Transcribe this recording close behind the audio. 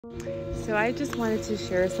So I just wanted to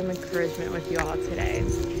share some encouragement with you all today.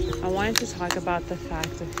 I wanted to talk about the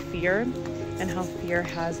fact of fear and how fear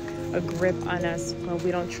has a grip on us when we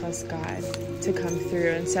don't trust God to come through.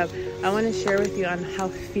 And so I want to share with you on how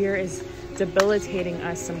fear is debilitating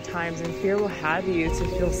us sometimes, and fear will have you to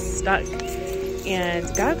feel stuck. And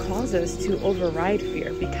God calls us to override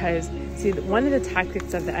fear because, see, one of the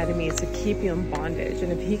tactics of the enemy is to keep you in bondage.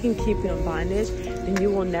 And if he can keep you in bondage, then you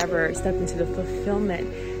will never step into the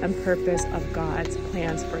fulfillment and purpose of God's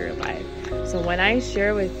plans for your life. So when I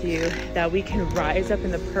share with you that we can rise up in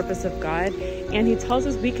the purpose of God, and he tells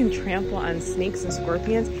us we can trample on snakes and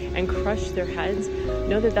scorpions and crush their heads,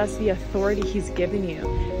 know that that's the authority he's given you,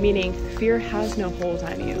 meaning fear has no hold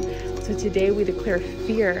on you. So today we declare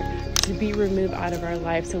fear to be removed out of our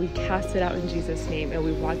life. So we cast it out in Jesus' name, and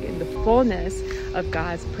we walk in the fullness of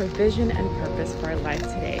God's provision and purpose for our life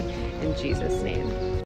today in Jesus' name.